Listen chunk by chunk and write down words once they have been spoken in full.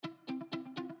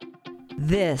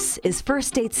This is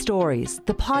First Date Stories,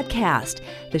 the podcast,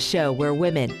 the show where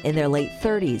women in their late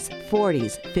 30s,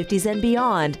 40s, 50s, and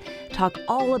beyond talk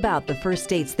all about the first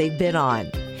dates they've been on.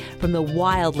 From the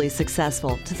wildly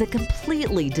successful to the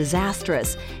completely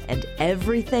disastrous and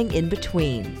everything in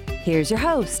between. Here's your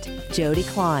host, Jody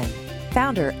Klein,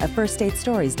 founder of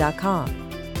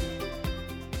FirstDateStories.com.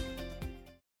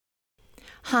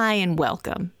 Hi and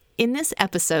welcome. In this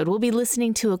episode, we'll be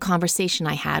listening to a conversation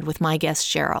I had with my guest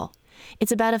Cheryl.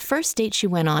 It's about a first date she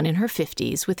went on in her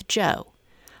 50s with Joe,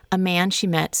 a man she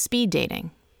met speed dating.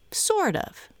 Sort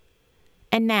of.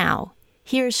 And now,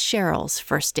 here's Cheryl's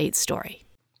first date story.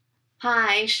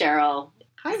 Hi, Cheryl.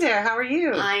 Hi there, how are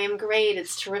you? I am great.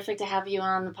 It's terrific to have you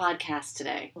on the podcast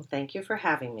today. Well, thank you for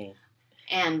having me.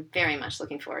 And very much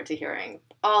looking forward to hearing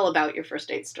all about your first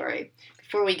date story.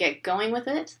 Before we get going with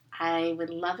it, I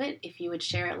would love it if you would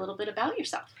share a little bit about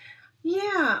yourself.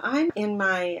 Yeah, I'm in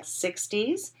my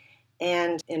 60s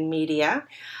and in media.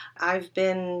 I've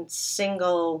been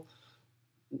single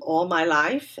all my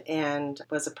life and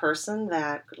was a person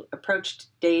that approached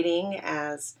dating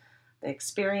as an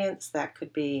experience that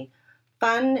could be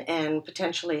fun and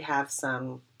potentially have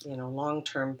some,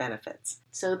 long-term benefits.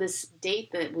 So this date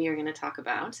that we are going to talk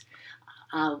about,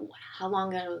 how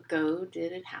long ago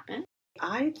did it happen?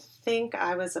 I think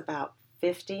I was about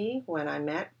 50 when I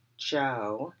met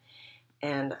Joe,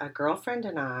 and a girlfriend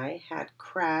and I had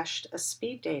crashed a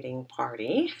speed dating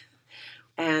party,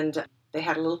 and they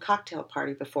had a little cocktail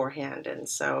party beforehand, and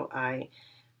so I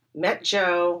met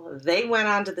Joe. They went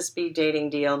on to the speed dating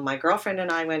deal. My girlfriend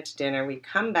and I went to dinner. We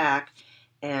come back,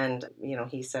 and,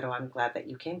 he said, "Oh, I'm glad that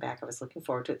you came back. I was looking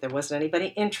forward to it." There wasn't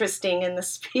anybody interesting in the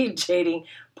speed dating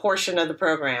portion of the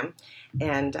program,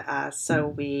 and so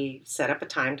we set up a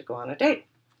time to go on a date.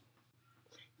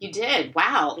 You did?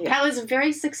 Wow. Yeah. That was a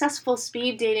very successful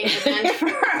speed dating event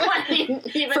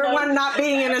for one not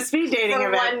being in a speed dating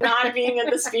event. For one not being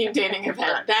at the speed dating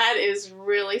event. That is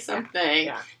really something.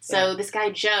 Yeah. So this guy,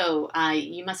 Joe,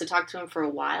 you must have talked to him for a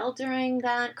while during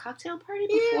that cocktail party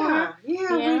before?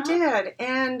 Yeah, we did.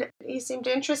 And he seemed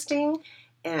interesting.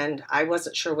 And I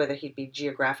wasn't sure whether he'd be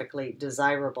geographically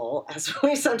desirable, as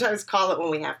we sometimes call it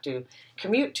when we have to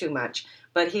commute too much.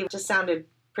 But he just sounded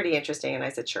pretty interesting, and I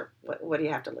said, "Sure, what do you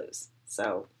have to lose?"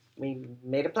 So we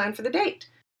made a plan for the date.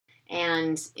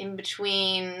 And in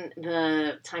between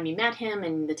the time you met him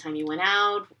and the time you went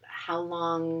out, how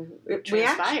long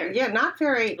transpired? Not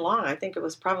very long. I think it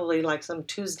was probably like some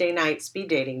Tuesday night speed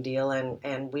dating deal,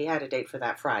 and we had a date for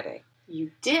that Friday.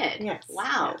 You did? Yes.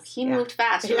 Wow. Yes, He moved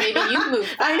fast, or maybe you moved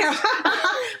fast. I know.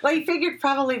 Well, he figured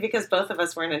probably because both of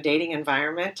us were in a dating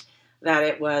environment that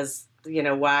it was,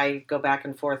 why go back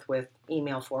and forth with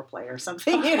email foreplay or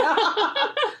something,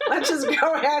 Let's just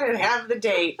go ahead and have the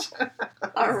date.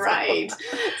 All right.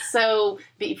 So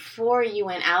before you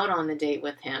went out on the date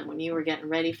with him, when you were getting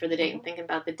ready for the date and thinking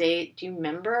about the date, do you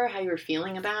remember how you were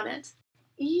feeling about it?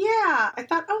 Yeah. I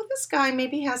thought, this guy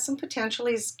maybe has some potential.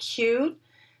 He's cute,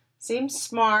 seems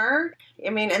smart.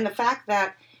 And the fact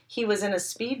that he was in a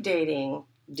speed dating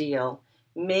deal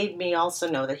made me also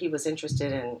know that he was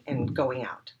interested in going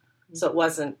out. So it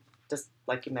wasn't just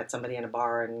like you met somebody in a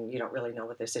bar and you don't really know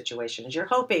what their situation is. You're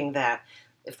hoping that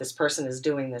if this person is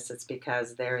doing this, it's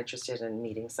because they're interested in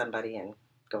meeting somebody and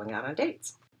going out on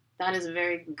dates. That is a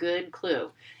very good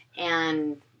clue.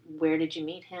 And where did you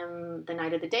meet him the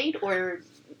night of the date, or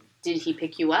did he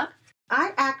pick you up?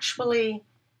 I actually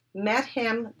met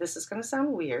him, this is going to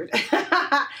sound weird,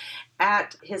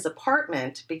 at his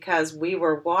apartment because we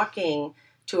were walking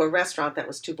to a restaurant that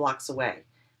was 2 blocks away.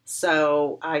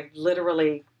 So I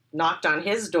literally knocked on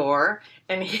his door,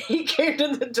 and he came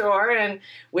to the door, and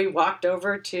we walked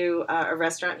over to a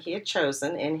restaurant he had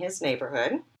chosen in his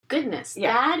neighborhood. Goodness,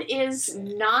 yeah. That is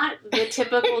not the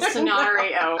typical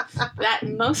scenario that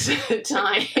most of the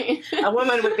time a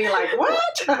woman would be like,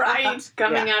 "What?" Right,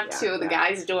 coming up to the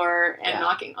guy's door and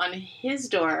knocking on his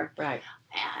door. Right.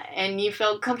 And you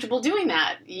felt comfortable doing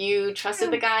that. You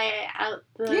trusted the guy out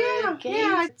the gate?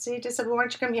 Yeah. So he just said, "Well, why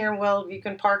don't you come here? Well, you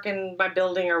can park in my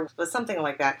building," or something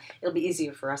like that. It'll be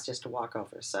easier for us just to walk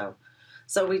over. So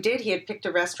we did. He had picked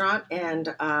a restaurant,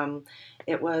 and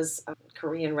it was a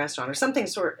Korean restaurant or something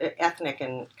sort of ethnic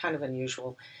and kind of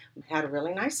unusual. We had a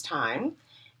really nice time,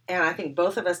 and I think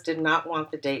both of us did not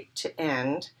want the date to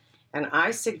end, and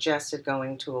I suggested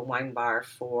going to a wine bar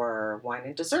for wine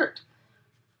and dessert.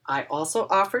 I also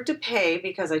offered to pay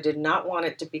because I did not want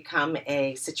it to become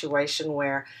a situation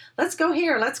where, let's go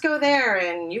here, let's go there,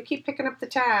 and you keep picking up the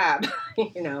tab,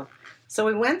 So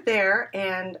we went there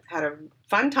and had a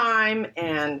fun time,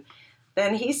 and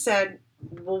then he said,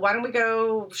 "Well, why don't we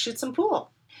go shoot some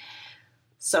pool?"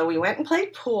 So we went and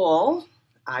played pool.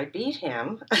 I beat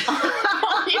him.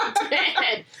 Oh, you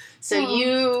did. So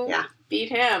you beat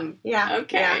him. Yeah.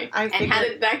 Okay. Yeah, and how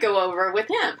did that go over with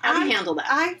him? How did he handle that?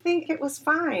 I think it was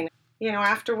fine.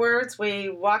 Afterwards we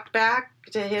walked back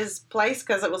to his place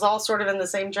because it was all sort of in the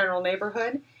same general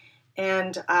neighborhood.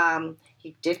 And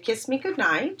he did kiss me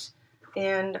goodnight.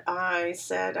 And I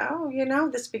said,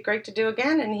 this would be great to do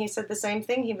again. And he said the same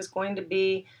thing. He was going to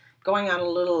be going on a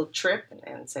little trip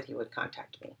and said he would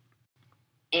contact me.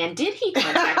 And did he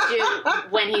contact you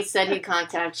when he said he'd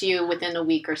contact you within a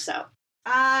week or so?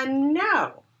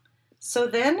 No. So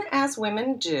then, as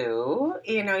women do,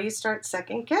 you start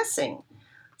second guessing.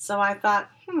 So I thought,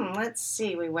 let's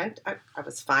see. We went, I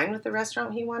was fine with the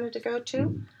restaurant he wanted to go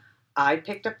to. I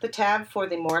picked up the tab for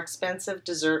the more expensive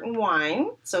dessert and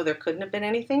wine, so there couldn't have been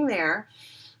anything there.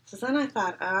 So then I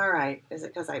thought, all right, is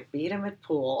it because I beat him at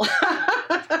pool?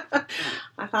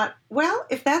 I thought, well,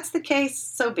 if that's the case,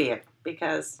 so be it,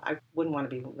 because I wouldn't want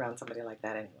to be around somebody like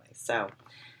that anyway. So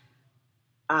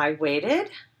I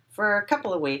waited for a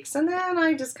couple of weeks, and then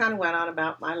I just kind of went on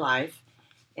about my life.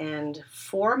 And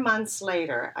 4 months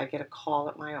later, I get a call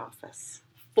at my office.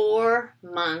 4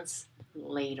 months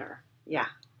later. Yeah,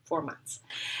 4 months.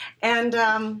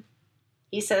 And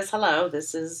he says, hello,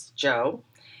 this is Joe.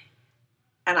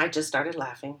 And I just started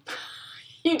laughing.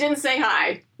 You didn't say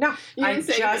hi. No, I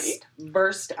say just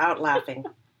burst out laughing.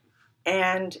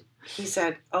 And he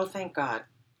said, oh, thank God,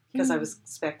 because I was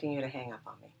expecting you to hang up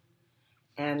on me.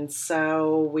 And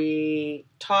so we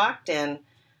talked, and,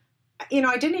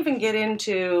 I didn't even get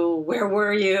into where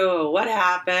were you, what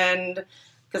happened,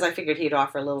 because I figured he'd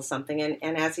offer a little something.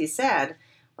 And as he said,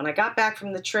 when I got back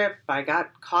from the trip, I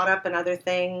got caught up in other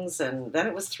things, and then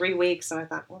it was 3 weeks, and I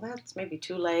thought, well, that's maybe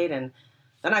too late. And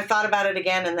then I thought about it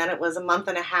again, and then it was a month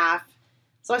and a half.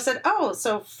 So I said, oh,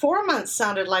 so 4 months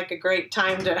sounded like a great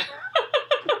time to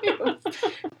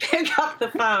pick up the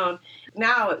phone.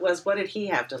 Now it was, what did he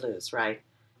have to lose, right?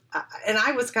 And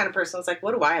I was the kind of person who was like,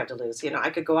 what do I have to lose? I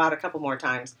could go out a couple more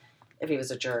times. If he was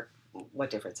a jerk, what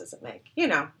difference does it make?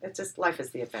 It's just, life is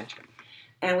the adventure.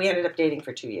 And we ended up dating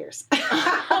for 2 years.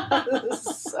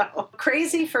 So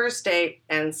crazy first date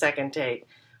and second date,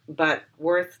 but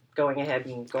worth going ahead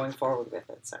and going forward with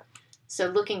it. So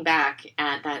looking back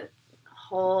at that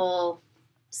whole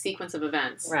sequence of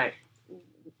events, right?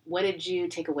 What did you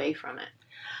take away from it?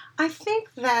 I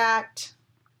think that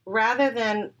rather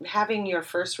than having your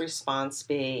first response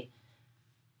be,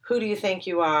 who do you think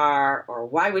you are, or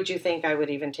why would you think I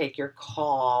would even take your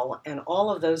call, and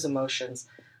all of those emotions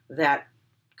that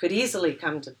could easily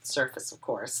come to the surface, of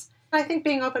course. I think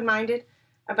being open-minded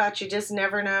about you just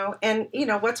never know. And,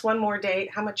 what's one more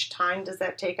date? How much time does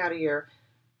that take out of your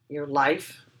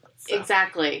life? So,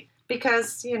 exactly.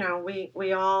 Because,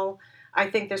 we all, I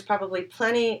think there's probably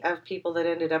plenty of people that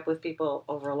ended up with people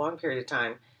over a long period of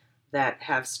time that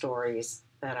have stories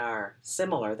that are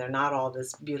similar. They're not all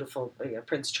this beautiful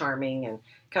Prince Charming and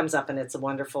comes up and it's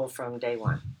wonderful from day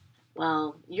one.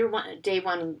 Well, your day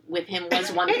one with him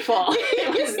was wonderful.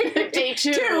 It was day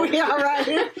two. Yeah, right.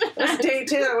 It was day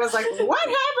two. It was like, what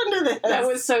happened to this? That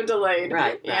was so delayed.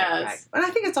 Right. Yes. Right. And I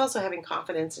think it's also having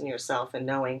confidence in yourself and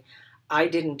knowing I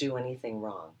didn't do anything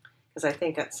wrong. Because I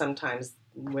think that sometimes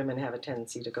women have a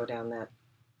tendency to go down that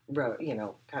road,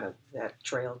 kind of that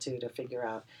trail too, to figure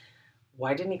out,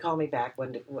 why didn't he call me back?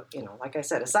 Like I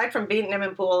said, aside from beating him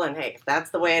in pool, and hey, if that's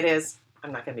the way it is,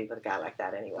 I'm not going to be with a guy like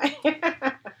that anyway.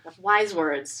 Wise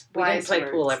words. We didn't play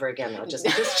pool ever again, though. Just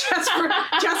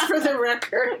for the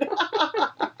record.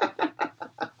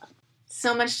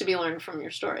 So much to be learned from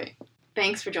your story.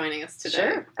 Thanks for joining us today.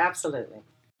 Sure, absolutely.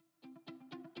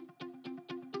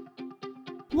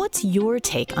 What's your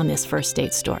take on this first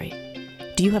date story?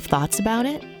 Do you have thoughts about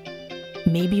it?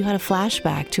 Maybe you had a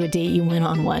flashback to a date you went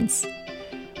on once.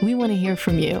 We want to hear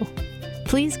from you.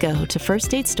 Please go to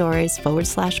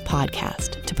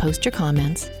firstdatestories.com/podcast to post your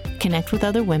comments, connect with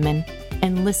other women,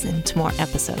 and listen to more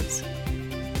episodes.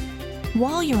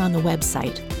 While you're on the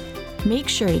website, make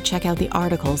sure to check out the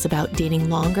articles about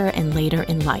dating longer and later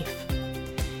in life.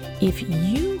 If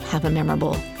you have a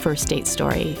memorable first date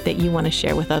story that you want to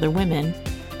share with other women,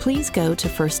 please go to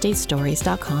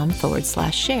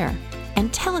firstdatestories.com/share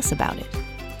and tell us about it.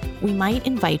 We might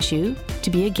invite you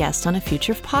to be a guest on a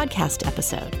future podcast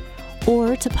episode,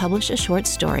 or to publish a short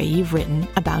story you've written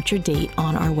about your date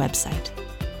on our website.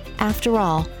 After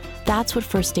all, that's what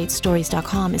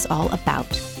firstdatestories.com is all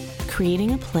about,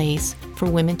 creating a place for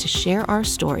women to share our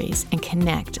stories and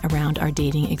connect around our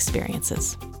dating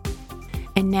experiences.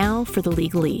 And now for the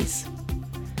legalese.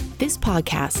 This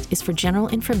podcast is for general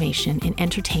information and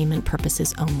entertainment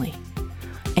purposes only.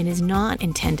 and is not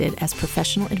intended as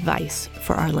professional advice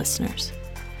for our listeners.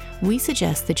 We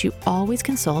suggest that you always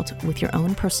consult with your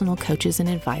own personal coaches and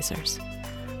advisors.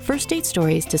 First Date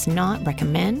Stories does not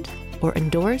recommend or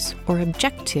endorse or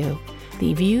object to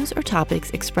the views or topics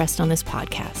expressed on this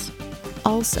podcast.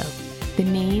 Also, the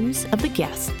names of the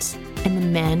guests and the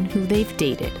men who they've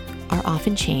dated are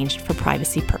often changed for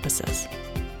privacy purposes.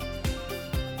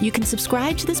 You can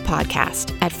subscribe to this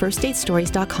podcast at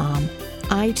firstdatestories.com,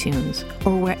 iTunes,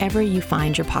 or wherever you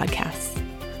find your podcasts.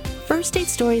 First Date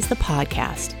Stories, the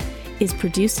podcast, is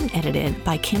produced and edited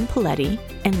by Kim Paletti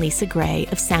and Lisa Gray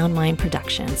of Soundmind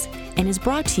Productions and is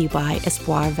brought to you by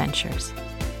Espoir Ventures.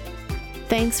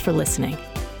 Thanks for listening,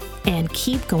 and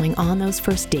keep going on those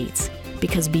first dates,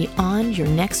 because beyond your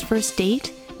next first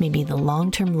date may be the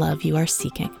long-term love you are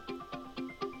seeking.